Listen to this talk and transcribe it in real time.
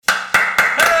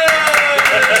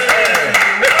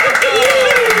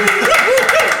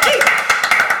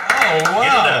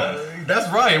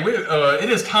Okay, it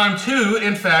is time to,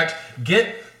 in fact,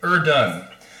 get done.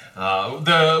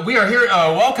 We are here.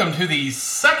 Welcome to the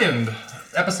second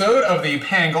episode of the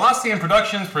Panglossian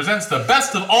Productions presents the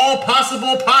Best of All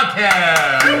Possible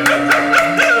podcast.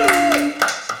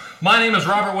 My name is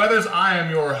Robert Weathers. I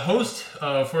am your host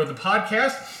for the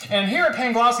podcast. And here at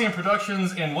Panglossian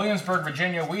Productions in Williamsburg,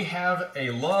 Virginia, we have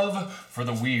a love for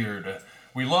the weird.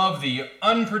 We love the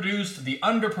unproduced, the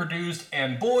underproduced,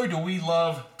 and boy do we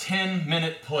love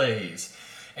 10-minute plays.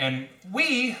 And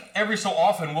we, every so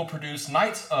often, will produce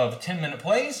nights of 10-minute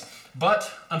plays, but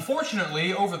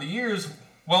unfortunately, over the years,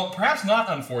 well, perhaps not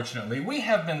unfortunately, we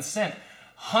have been sent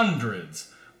hundreds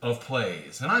of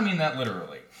plays, and I mean that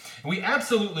literally. We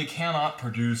absolutely cannot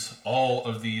produce all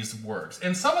of these works,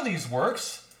 and some of these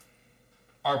works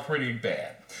are pretty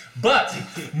bad, but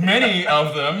many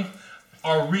of them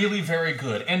are really very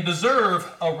good and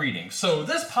deserve a reading. So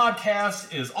this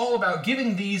podcast is all about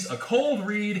giving these a cold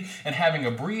read and having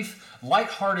a brief,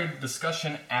 lighthearted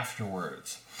discussion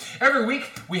afterwards. Every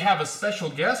week we have a special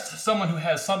guest, someone who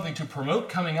has something to promote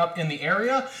coming up in the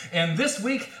area, and this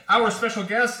week our special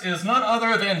guest is none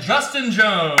other than Justin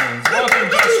Jones. Welcome,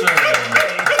 Justin.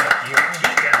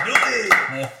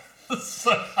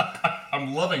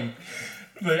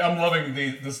 I'm loving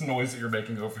this noise that you're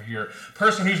making over here.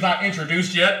 Person who's not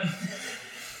introduced yet.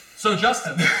 So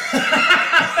Justin.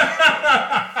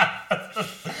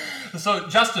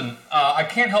 I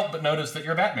can't help but notice that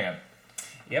you're Batman.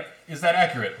 Yep. Is that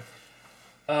accurate?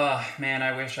 Man,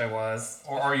 I wish I was.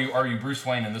 Or are you Bruce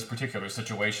Wayne in this particular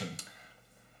situation?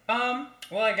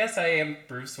 Well, I guess I am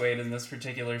Bruce Wayne in this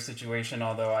particular situation,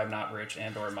 although I'm not rich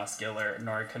and or muscular,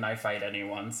 nor can I fight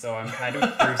anyone, so I'm kind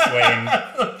of Bruce Wayne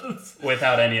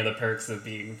without any of the perks of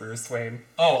being Bruce Wayne.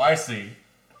 Oh, I see.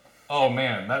 Oh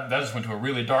man, that just went to a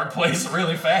really dark place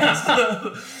really fast.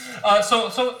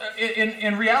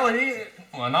 In reality,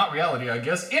 well, not reality, I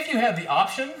guess, if you had the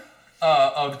option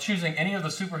of choosing any of the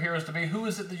superheroes to be, who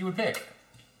is it that you would pick?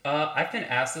 I've been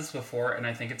asked this before, and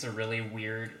I think it's a really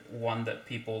weird one that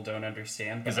people don't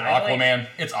understand. Is it Aquaman?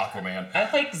 It's Aquaman.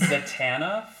 I like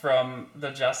Zatanna from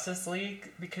the Justice League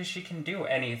because she can do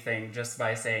anything just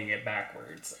by saying it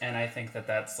backwards. And I think that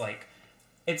that's like,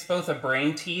 it's both a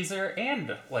brain teaser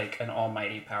and like an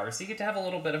almighty power. So you get to have a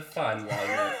little bit of fun while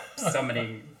you're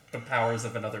summoning the powers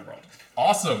of another world.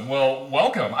 Awesome. Well,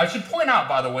 welcome. I should point out,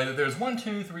 by the way, that there's 1,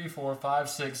 2, 3, 4, 5,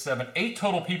 6, 7, 8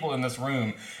 total people in this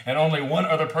room, and only one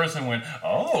other person went,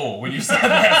 "Oh," when you said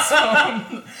that.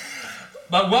 So,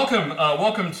 but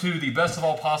welcome to the Best of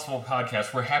All Possible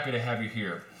podcast. We're happy to have you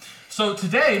here. So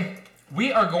today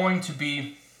we are going to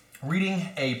be reading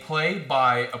a play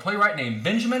by a playwright named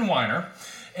Benjamin Weiner,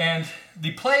 and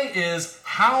the play is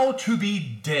How to Be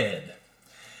Dead.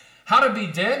 How to Be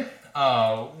Dead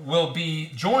will be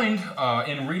joined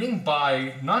in reading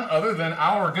by none other than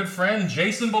our good friend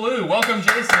Jason Ballou. Welcome,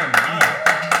 Jason.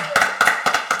 That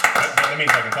means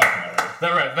I can talk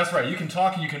now, right? That's right. You can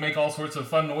talk and you can make all sorts of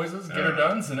fun noises, get her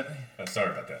done.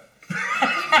 Sorry about that.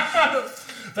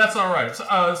 That's all right.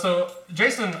 So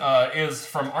Jason is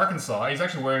from Arkansas. He's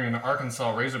actually wearing an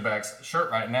Arkansas Razorbacks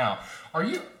shirt right now. Are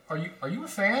you a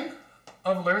fan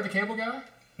of Larry the Cable Guy?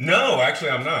 No,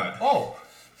 actually I'm not. Oh.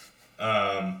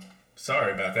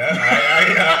 Sorry about that.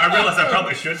 I realize I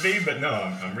probably should be, but no,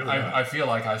 I'm really not. I feel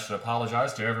like I should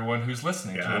apologize to everyone who's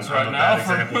listening to us I'm right now. I'm a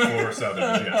bad example for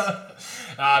Southerners,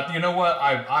 yes. You know what?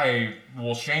 I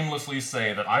will shamelessly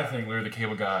say that I think Larry the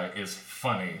Cable Guy is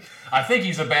funny. I think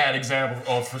he's a bad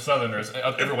example for Southerners.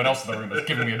 Everyone else in the room is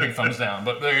giving me a big thumbs down,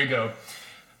 but there you go.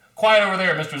 Quiet over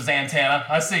there, Mr. Zantana.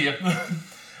 I see you.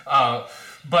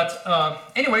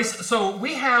 Anyways, so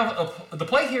we have the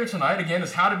play here tonight, again,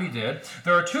 is How to Be Dead.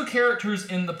 There are 2 characters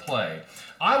in the play.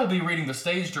 I will be reading the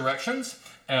stage directions.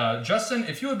 Justin,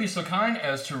 if you would be so kind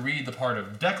as to read the part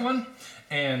of Declan,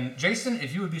 and Jason,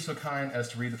 if you would be so kind as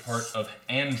to read the part of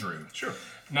Andrew. Sure.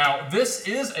 Now, this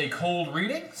is a cold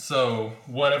reading, so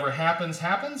whatever happens,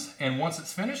 happens, and once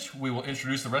it's finished, we will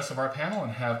introduce the rest of our panel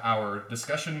and have our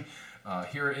discussion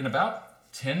here in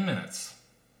about 10 minutes.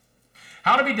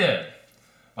 How to Be Dead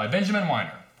by Benjamin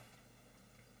Weiner.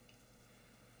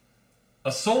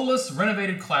 A soulless,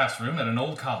 renovated classroom at an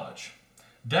old college.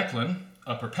 Declan,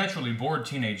 a perpetually bored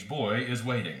teenage boy, is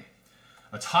waiting.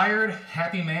 A tired,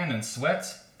 happy man in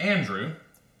sweats, Andrew,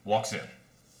 walks in.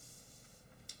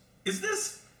 Is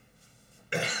this...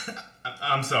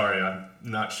 I'm sorry, I'm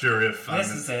not sure if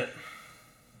This is it.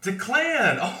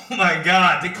 Declan! Oh my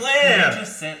god, Declan!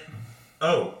 Just sit.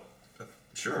 Oh,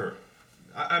 sure.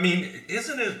 I mean,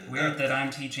 isn't it... Weird that I'm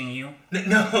teaching you?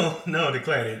 No,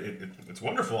 Declan, it's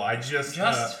wonderful. I just...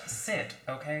 Just sit,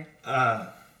 okay?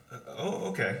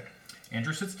 Okay.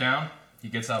 Andrew sits down. He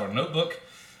gets out a notebook.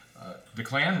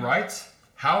 Declan writes,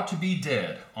 "How to be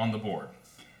dead" on the board.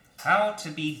 How to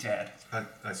be dead.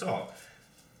 I saw.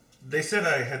 They said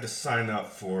I had to sign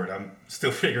up for it. I'm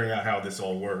still figuring out how this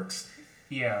all works.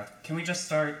 Yeah, can we just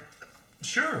start?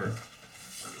 Sure.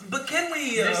 But can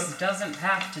we, This doesn't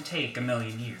have to take a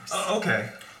million years. Okay.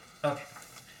 Okay.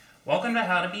 Welcome to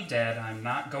How to Be Dead. I'm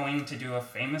not going to do a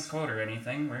famous quote or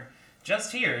anything. We're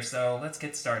just here, so let's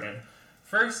get started.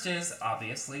 First is,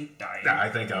 obviously, dying. I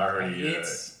think I already,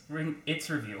 It's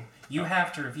review. You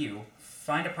have to review.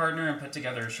 Find a partner and put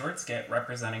together a short skit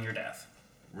representing your death.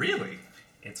 Really?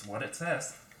 It's what it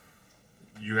says.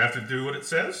 You have to do what it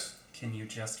says? Can you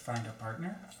just find a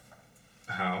partner?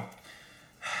 How?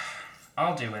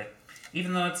 I'll do it.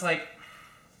 Even though it's like...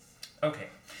 Okay.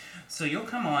 So you'll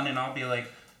come on and I'll be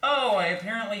like, oh, I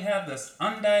apparently have this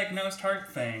undiagnosed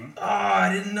heart thing. Oh,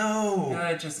 I didn't know.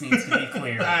 It just needs to be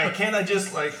clear. Can't I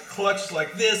just, clutch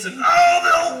like this and...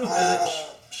 Oh,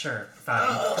 no! Sure, fine.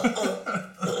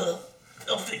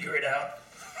 They'll figure it out.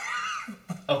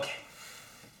 Okay.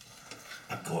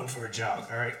 I'm going for a jog,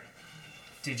 alright?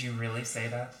 Did you really say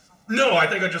that? No, I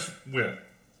think I just went.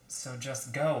 So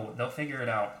just go. They'll figure it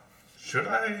out. Should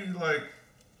I,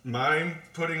 mind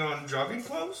putting on jogging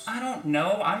clothes? I don't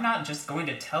know. I'm not just going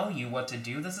to tell you what to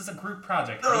do. This is a group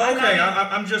project. Oh, okay,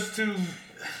 I'm just too...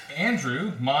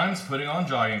 Andrew mimes putting on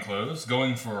jogging clothes,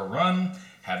 going for a run,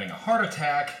 having a heart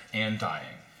attack, and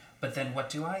dying. But then what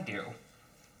do I do?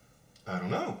 I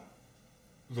don't know.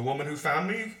 The woman who found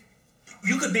me?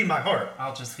 You could be my heart.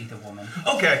 I'll just be the woman.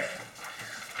 Okay.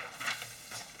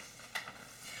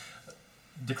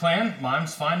 Declan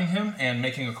mimes finding him and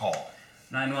making a call.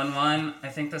 911, I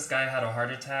think this guy had a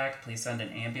heart attack. Please send an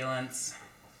ambulance.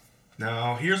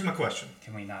 Now, here's my question.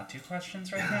 Can we not do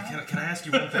questions right now? Can I ask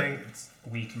you one thing?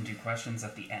 We can do questions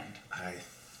at the end. I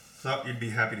thought you'd be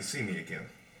happy to see me again.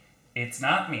 It's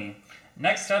not me.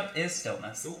 Next up is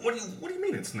stillness. What do you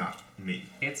mean it's not me?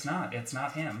 It's not. It's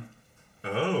not him.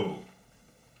 Oh.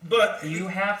 But... You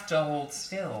have to hold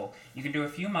still. You can do a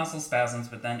few muscle spasms,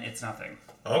 but then it's nothing.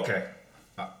 Okay.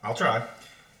 I'll try.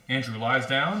 Andrew lies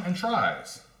down and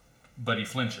tries, but he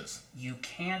flinches. You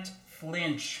can't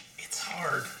flinch. It's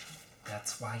hard.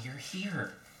 That's why you're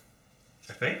here.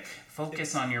 I think.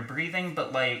 Focus on your breathing,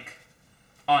 but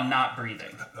on not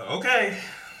breathing. Okay.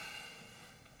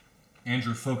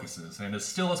 Andrew focuses and as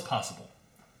still as possible.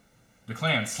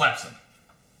 Declan slaps him.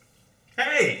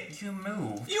 Hey! You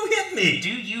move. You hit me! Do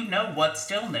you know what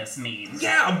stillness means?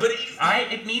 Yeah, but...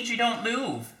 It means you don't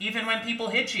move, even when people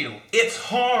hit you. It's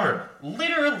hard!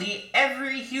 Literally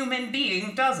every human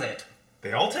being does it.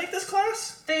 They all take this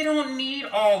class? They don't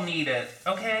all need it,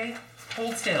 okay?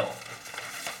 Hold still.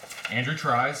 Andrew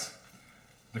tries.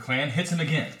 Declan hits him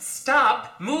again.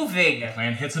 Stop moving!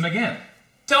 Declan hits him again.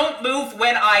 Don't move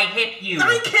when I hit you!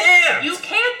 I can't! You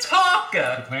can't talk!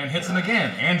 Declan hits him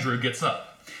again. Andrew gets up.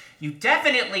 You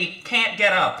definitely can't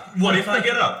get up. What if I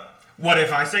get up? What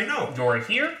if I say no? You're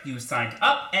here, you signed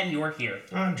up, and you're here.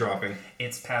 I'm dropping.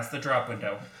 It's past the drop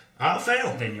window. I'll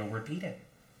fail. Then you'll repeat it.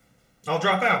 I'll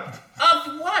drop out.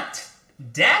 Of what?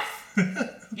 Death?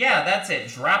 Yeah, that's it.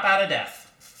 Drop out of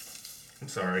death. I'm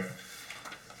sorry.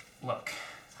 Look,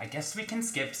 I guess we can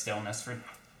skip stillness for...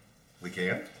 We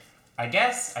can? I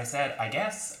guess.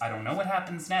 I don't know what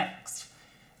happens next.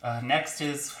 Next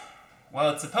is...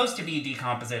 Well, it's supposed to be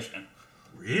decomposition.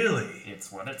 Really?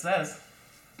 It's what it says.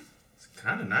 It's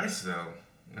kind of nice, though.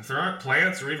 If there aren't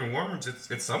plants or even worms,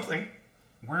 it's something.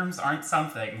 Worms aren't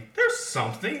something. There's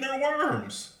something. They're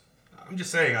worms. I'm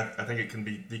just saying, I think it can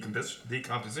be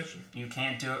decomposition. You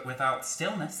can't do it without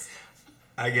stillness.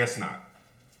 I guess not.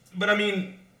 But I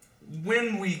mean,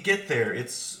 when we get there,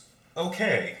 it's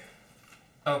okay.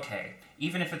 Okay,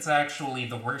 even if it's actually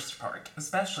the worst part,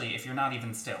 especially if you're not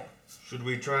even still. Should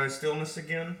we try stillness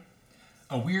again?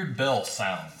 A weird bell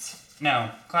sounds. No,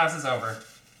 class is over.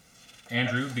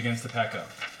 Andrew begins to pack up.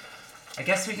 I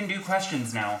guess we can do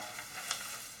questions now.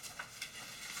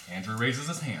 Andrew raises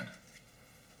his hand.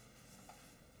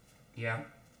 Yeah?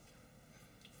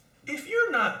 If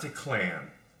you're not Declan,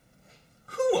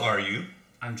 who are you?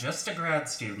 I'm just a grad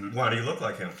student. Why do you look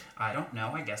like him? I don't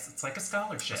know, I guess it's like a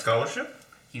scholarship. A scholarship?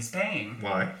 He's paying.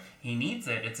 Why? He needs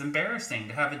it. It's embarrassing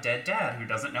to have a dead dad who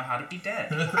doesn't know how to be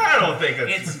dead. I don't think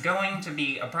that's... It's going to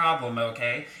be a problem,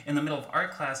 okay? In the middle of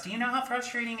art class, do you know how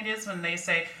frustrating it is when they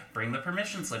say, bring the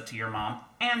permission slip to your mom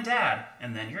and dad,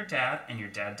 and then your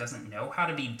dad doesn't know how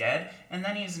to be dead, and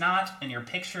then he's not, and your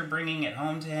picture bringing it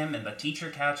home to him, and the teacher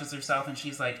catches herself, and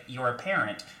she's like, you're a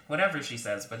parent, whatever she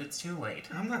says, but it's too late.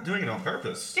 I'm not doing it on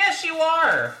purpose. Yes, you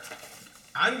are!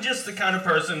 I'm just the kind of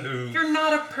person who... You're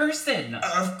not a person!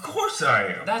 Of course I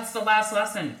am. That's the last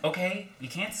lesson, okay? You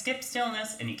can't skip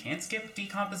stillness, and you can't skip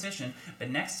decomposition, but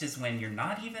next is when you're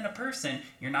not even a person,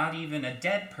 you're not even a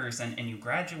dead person, and you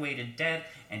graduated dead,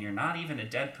 and you're not even a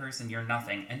dead person, you're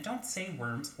nothing. And don't say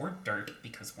worms or dirt,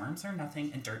 because worms are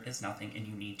nothing, and dirt is nothing, and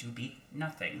you need to be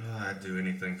nothing. I'd do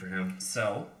anything for him.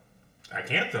 So? I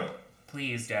can't, though.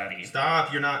 Please, Daddy.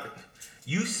 Stop, you're not...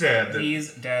 You said that...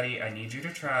 Please, Daddy, I need you to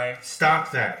try.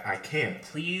 Stop that. I can't.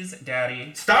 Please,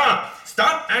 Daddy. Stop!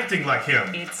 Stop acting like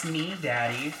him! It's me,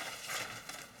 Daddy.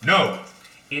 No!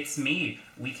 It's me.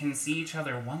 We can see each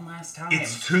other one last time.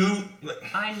 It's too...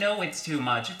 I know it's too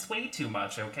much. It's way too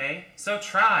much, okay? So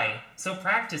try. So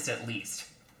practice at least.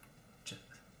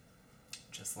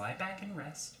 Just lie back and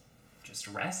rest. Just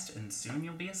rest and soon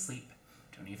you'll be asleep.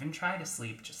 Don't even try to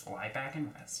sleep. Just lie back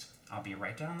and rest. I'll be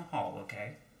right down the hall,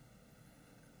 okay?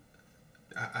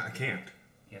 I can't.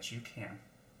 Yes, you can.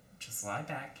 Just lie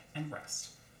back and rest.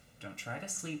 Don't try to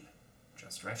sleep.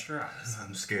 Just rest your eyes.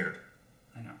 I'm scared.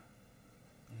 I know.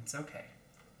 It's okay.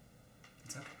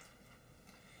 It's okay.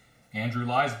 Andrew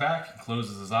lies back,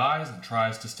 closes his eyes, and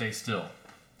tries to stay still.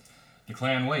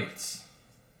 Declan waits,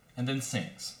 and then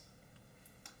sings.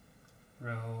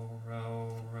 Row,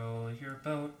 row, row your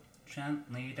boat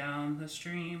gently down the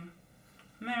stream.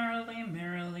 Merrily,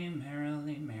 merrily,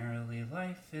 merrily, merrily,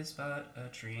 life is but a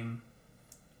dream.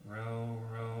 Row,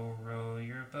 row, row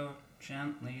your boat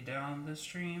gently down the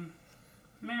stream.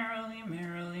 Merrily,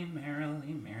 merrily,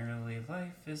 merrily, merrily,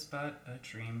 life is but a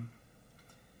dream.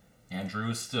 Andrew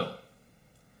is still.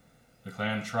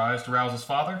 Declan tries to rouse his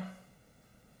father.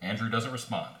 Andrew doesn't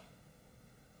respond.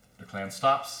 Declan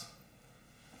stops.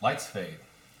 Lights fade.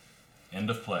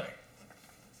 End of play.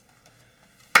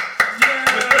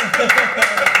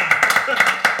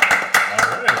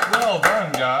 Alright, well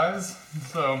done, guys.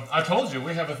 So, I told you,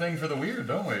 we have a thing for the weird,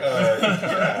 don't we?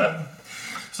 Yeah.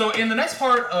 So in the next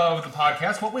part of the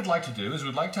podcast, what we'd like to do is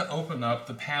we'd like to open up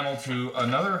the panel to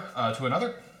another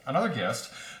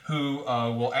guest who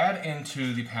will add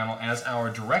into the panel as our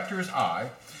director's eye,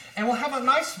 and we'll have a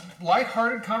nice,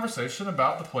 lighthearted conversation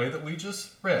about the play that we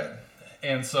just read.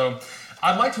 And so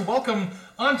I'd like to welcome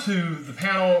onto the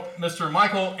panel Mr.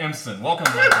 Michael Empson. Welcome,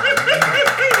 Michael.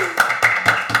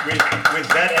 With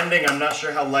that ending, I'm not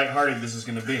sure how lighthearted this is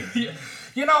going to be. Yeah.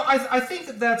 You know, I think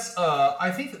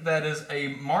that is a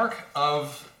mark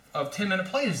of 10-minute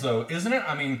plays, though, isn't it?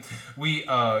 I mean,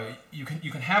 you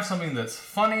can have something that's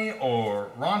funny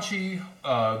or raunchy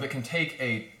that can take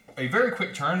a very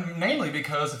quick turn, namely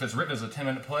because if it's written as a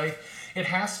 10-minute play, it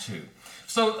has to.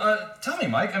 So tell me,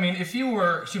 Mike. I mean,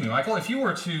 Michael, if you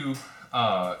were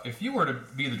to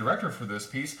be the director for this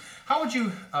piece, how would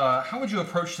you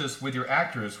approach this with your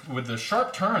actors with the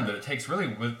sharp turn that it takes really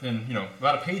within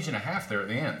about a page and a half there at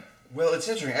the end? Well, it's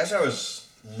interesting. As I was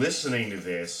listening to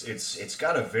this, it's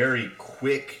got a very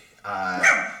quick,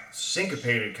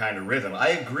 syncopated kind of rhythm.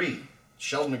 I agree.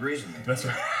 Sheldon agrees with me. That's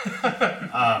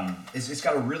right. It's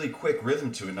got a really quick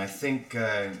rhythm to it, and I think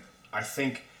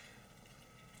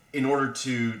in order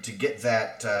to get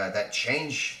that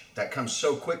change that comes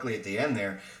so quickly at the end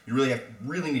there, you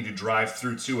really need to drive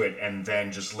through to it and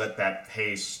then just let that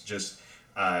pace just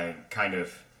kind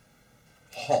of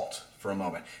halt for a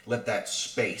moment. Let that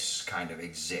space kind of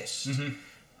exist.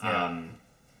 Mm-hmm.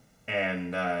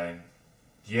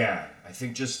 Yeah. I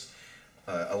think just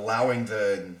allowing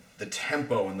the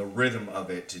tempo and the rhythm of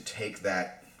it to take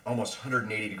that almost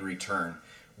 180-degree turn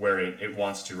where it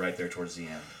wants to right there towards the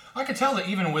end. I could tell that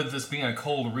even with this being a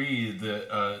cold read,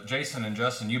 that Jason and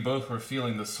Justin, you both were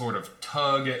feeling this sort of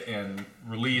tug and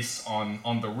release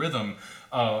on the rhythm.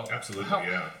 Absolutely,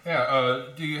 yeah. Yeah.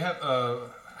 Do you have?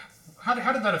 How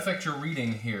did that affect your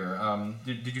reading here?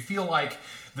 Did you feel like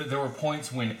that there were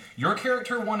points when your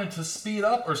character wanted to speed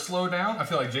up or slow down? I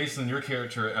feel like Jason, your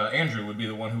character, Andrew, would be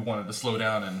the one who wanted to slow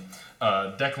down, and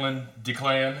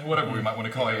Declan, whatever we might want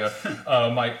to call you,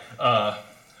 might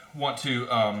want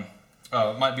to.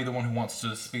 Might be the one who wants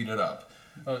to speed it up.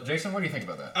 Jason, what do you think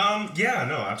about that? Yeah,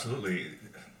 no, absolutely.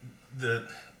 The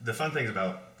fun things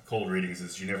about cold readings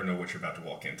is you never know what you're about to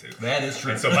walk into. That is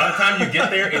true. And so by the time you get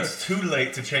there, it's too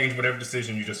late to change whatever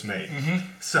decision you just made. Mm-hmm.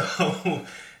 So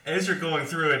as you're going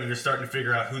through it and you're starting to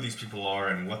figure out who these people are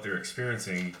and what they're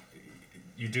experiencing,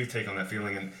 you do take on that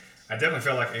feeling. And I definitely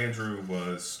felt like Andrew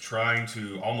was trying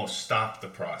to almost stop the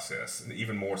process,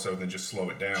 even more so than just slow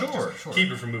it down. Sure.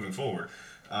 Keep it from moving forward.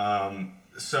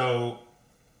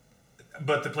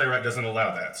 But the playwright doesn't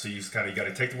allow that. So you just got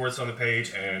to take the words on the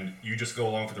page and you just go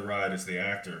along for the ride as the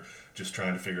actor, just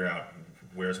trying to figure out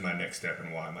where's my next step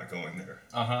and why am I going there?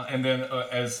 And then,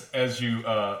 as you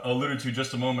alluded to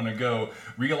just a moment ago,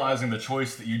 realizing the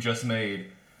choice that you just made,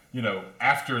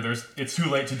 after it's too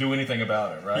late to do anything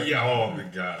about it, right? Yeah, oh my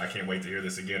God, I can't wait to hear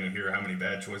this again and hear how many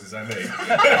bad choices I made.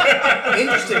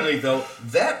 Interestingly, though,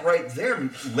 that right there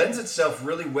lends itself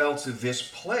really well to this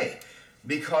play,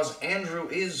 because Andrew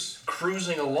is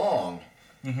cruising along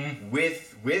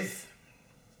with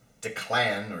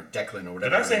Declan or Declan or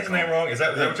whatever. Did I say his name wrong? Is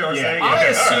that what you were saying? I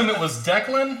assume it was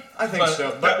Declan. I think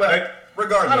so. But I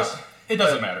regardless, it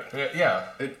doesn't matter. Yeah.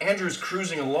 Andrew's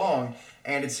cruising along,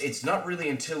 and it's not really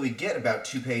until we get about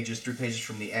 3 pages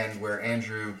from the end where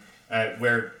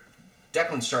where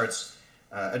Declan starts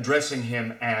addressing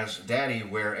him as Daddy,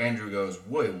 where Andrew goes,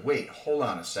 wait, hold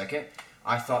on a second.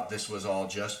 I thought this was all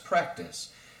just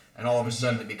practice. And all of a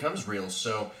sudden it becomes real.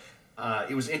 So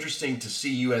it was interesting to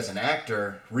see you as an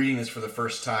actor reading this for the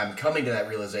first time, coming to that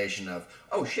realization of,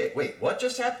 oh shit, wait, what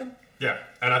just happened? Yeah,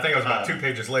 and I think I was about 2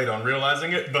 pages late on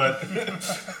realizing it, but...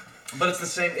 But it's the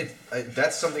same.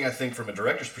 That's something I think from a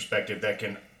director's perspective that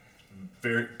can,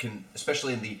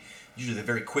 especially in usually the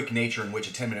very quick nature in which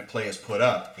a 10-minute play is put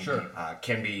up,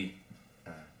 can be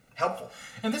helpful.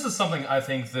 And this is something I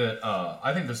think that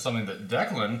there's something that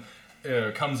Declan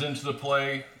comes into the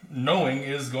play knowing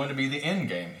is going to be the end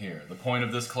game here. The point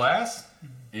of this class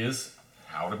is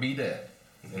how to be dead,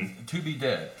 to be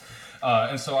dead.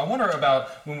 And so I wonder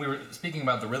about, when we were speaking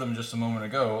about the rhythm just a moment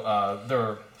ago, there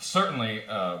are certainly,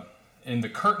 in the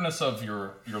curtness of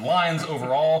your lines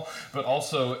overall, but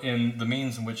also in the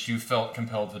means in which you felt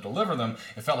compelled to deliver them,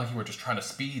 it felt like you were just trying to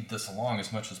speed this along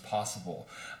as much as possible.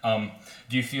 Do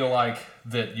you feel like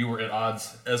that you were at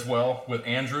odds as well with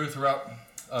Andrew throughout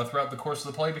the course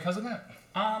of the play because of that?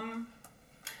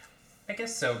 I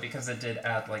guess so, because it did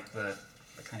add like the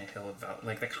kind of hill about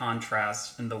like the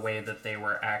contrast in the way that they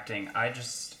were acting.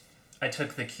 I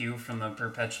took the cue from the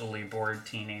perpetually bored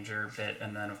teenager bit,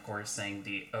 and then of course saying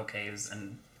the okays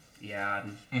and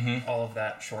all of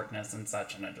that shortness and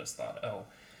such, and I just thought, oh,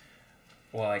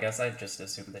 well, I guess I just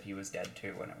assumed that he was dead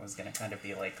too, and it was going to kind of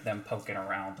be like them poking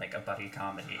around like a buddy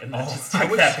comedy, and that just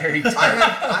took that very turn.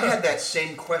 I had that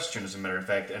same question, as a matter of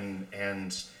fact, and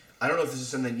I don't know if this is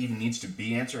something that even needs to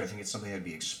be answered. I think it's something that would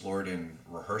be explored in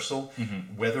rehearsal,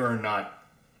 whether or not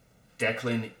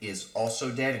Declan is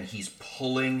also dead and he's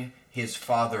pulling his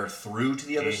father through to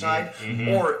the other side,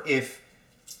 or if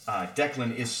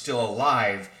Declan is still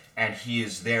alive and he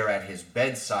is there at his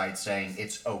bedside saying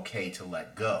it's okay to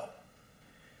let go.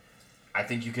 I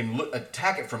think you can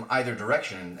attack it from either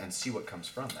direction and see what comes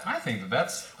from that. I think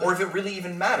that's... Or if it really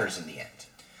even matters in the end.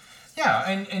 Yeah,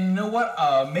 and you know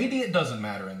what? Maybe it doesn't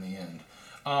matter in the end.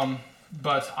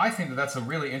 But I think that's a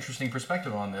really interesting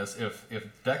perspective on this. If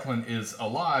Declan is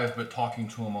alive, but talking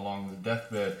to him along the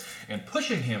deathbed and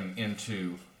pushing him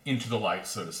into the light,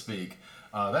 so to speak,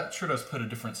 that sure does put a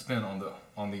different spin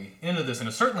on the end of this, and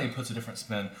it certainly puts a different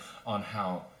spin on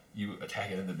how you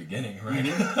attack it in the beginning, right?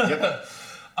 Yep.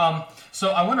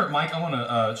 So I wonder, Mike, I want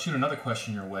to shoot another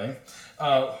question your way.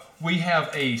 We have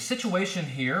a situation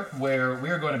here where we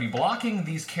are going to be blocking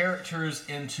these characters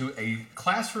into a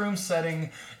classroom setting,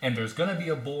 and there's going to be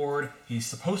a board. He's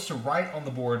supposed to write on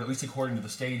the board, at least according to the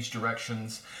stage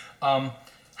directions.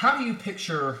 How do you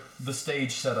picture the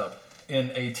stage setup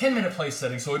in a 10-minute play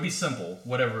setting? So it'd be simple,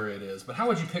 whatever it is. But how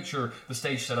would you picture the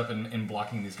stage setup in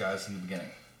blocking these guys in the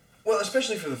beginning? Well,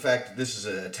 especially for the fact that this is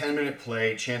a 10-minute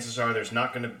play, chances are there's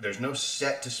no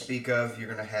set to speak of.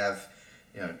 You're going to have,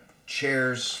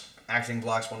 chairs, acting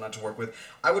blocks, whatnot to work with.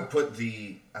 I would put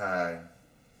the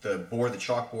board, the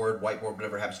chalkboard, whiteboard,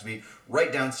 whatever it happens to be,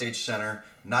 right down stage center.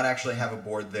 Not actually have a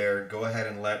board there. Go ahead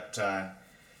and let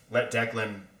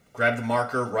Declan grab the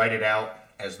marker, write it out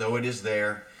as though it is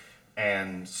there,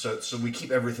 and so we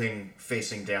keep everything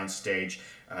facing downstage.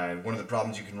 One of the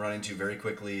problems you can run into very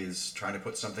quickly is trying to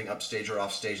put something upstage or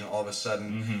offstage, and all of a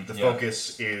sudden the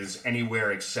focus is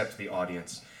anywhere except the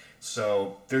audience.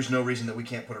 So there's no reason that we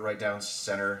can't put it right down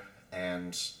center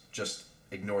and just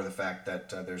ignore the fact that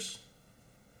there's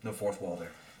no fourth wall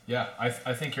there. Yeah, I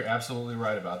think you're absolutely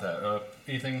right about that.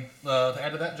 Anything to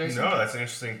add to that, Jason? No, that's an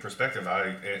interesting perspective.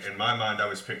 In my mind, I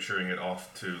was picturing it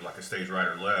off to like a stage right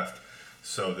or left,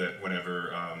 so that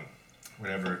whenever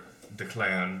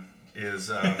Declan is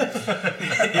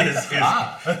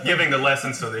giving the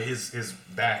lesson, so that his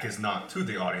back is not to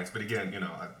the audience. But again,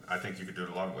 I think you could do it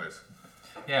a lot of ways.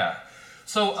 Yeah.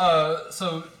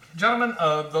 So gentlemen,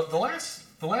 the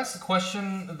last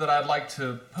question that I'd like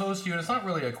to pose to you, and it's not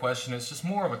really a question, it's just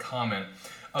more of a comment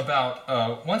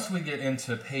about once we get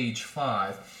into page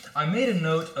 5, I made a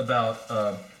note about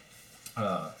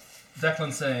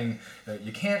Declan saying,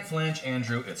 you can't flinch,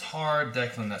 Andrew, it's hard.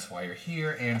 Declan, that's why you're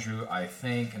here. Andrew, I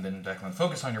think. And then Declan,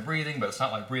 focus on your breathing, but it's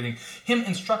not like breathing. Him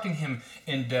instructing him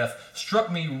in death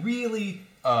struck me really,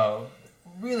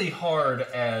 really hard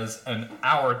as an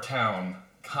Our Town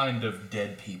kind of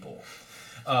dead people.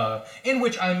 In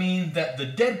which I mean that the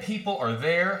dead people are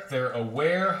there, they're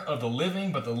aware of the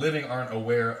living, but the living aren't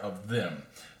aware of them.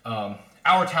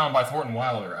 Our Town by Thornton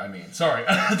Wilder, I mean. Sorry,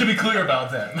 to be clear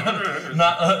about that.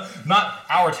 Not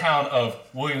Our Town of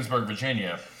Williamsburg,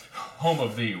 Virginia, home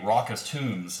of the raucous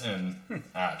tunes and...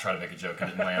 I tried to make a joke, I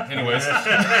didn't land. Anyways.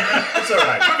 It's all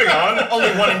right. Moving on. Only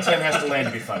 1 in 10 has to land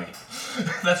to be funny.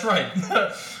 That's right.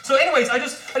 So anyways, I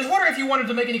just wonder if you wanted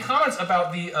to make any comments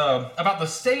about the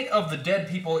state of the dead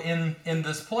people in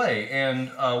this play, and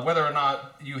whether or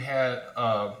not you had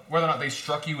whether or not they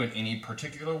struck you in any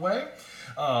particular way.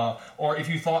 Or if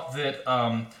you thought that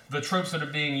the tropes that are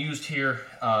being used here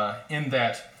in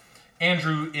that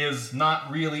Andrew is not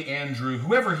really Andrew,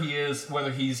 whoever he is,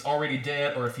 whether he's already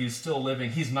dead or if he's still living,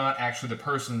 he's not actually the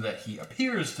person that he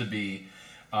appears to be,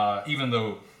 even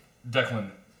though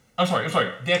Declan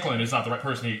is not the right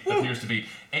person he appears to be,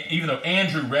 even though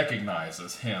Andrew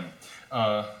recognizes him.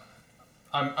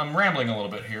 I'm rambling a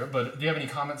little bit here, but do you have any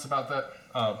comments about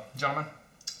that, gentlemen?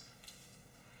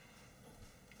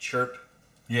 Chirp.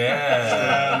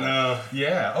 Yeah. No.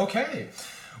 Yeah. Okay.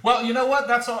 Well, you know what?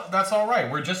 That's all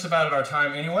right. We're just about at our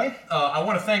time anyway. I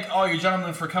want to thank all you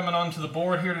gentlemen for coming on to the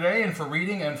board here today and for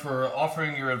reading and for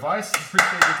offering your advice.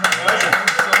 Appreciate your time. Thank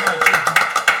you so much.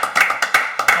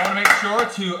 I want to make sure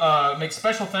to make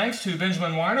special thanks to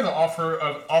Benjamin Weiner, the author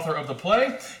of the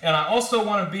play, and I also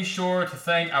want to be sure to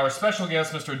thank our special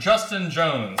guest, Mr. Justin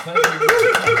Jones. Thank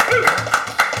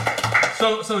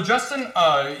you. So Justin,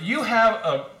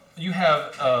 you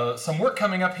have some work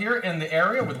coming up here in the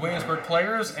area with Williamsburg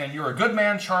Players, and you're a good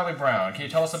man, Charlie Brown. Can you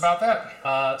tell us about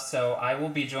that? So I will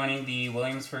be joining the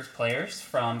Williamsburg Players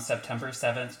from September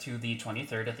 7th to the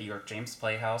 23rd at the York James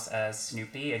Playhouse as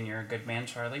Snoopy and your good man,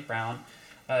 Charlie Brown.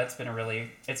 It's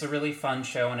a really fun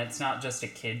show, and it's not just a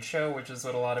kid show, which is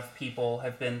what a lot of people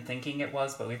have been thinking it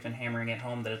was, but we've been hammering it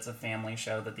home that it's a family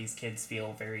show, that these kids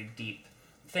feel very deep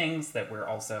things that we're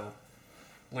also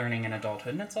learning in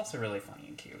adulthood, and it's also really funny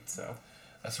and cute. So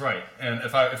that's right. And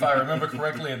if I remember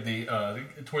correctly, at the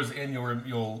towards the end,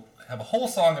 you'll have a whole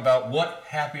song about what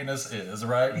happiness is,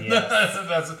 right? Yes.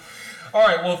 That's all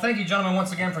right. Well, thank you, gentlemen,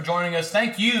 once again for joining us.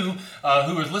 Thank you,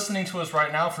 who is listening to us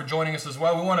right now, for joining us as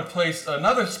well. We want to place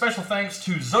another special thanks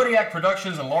to Zodiac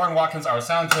Productions and Lauren Watkins, our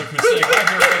sound tech, who's sitting right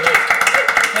here with us.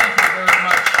 Thank you very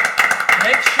much.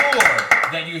 Make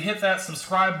sure that you hit that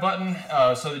subscribe button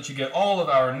so that you get all of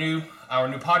our new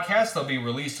podcasts. They'll be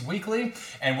released weekly,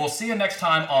 and we'll see you next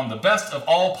time on the Best of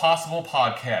All Possible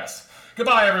Podcasts.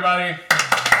 Goodbye, everybody.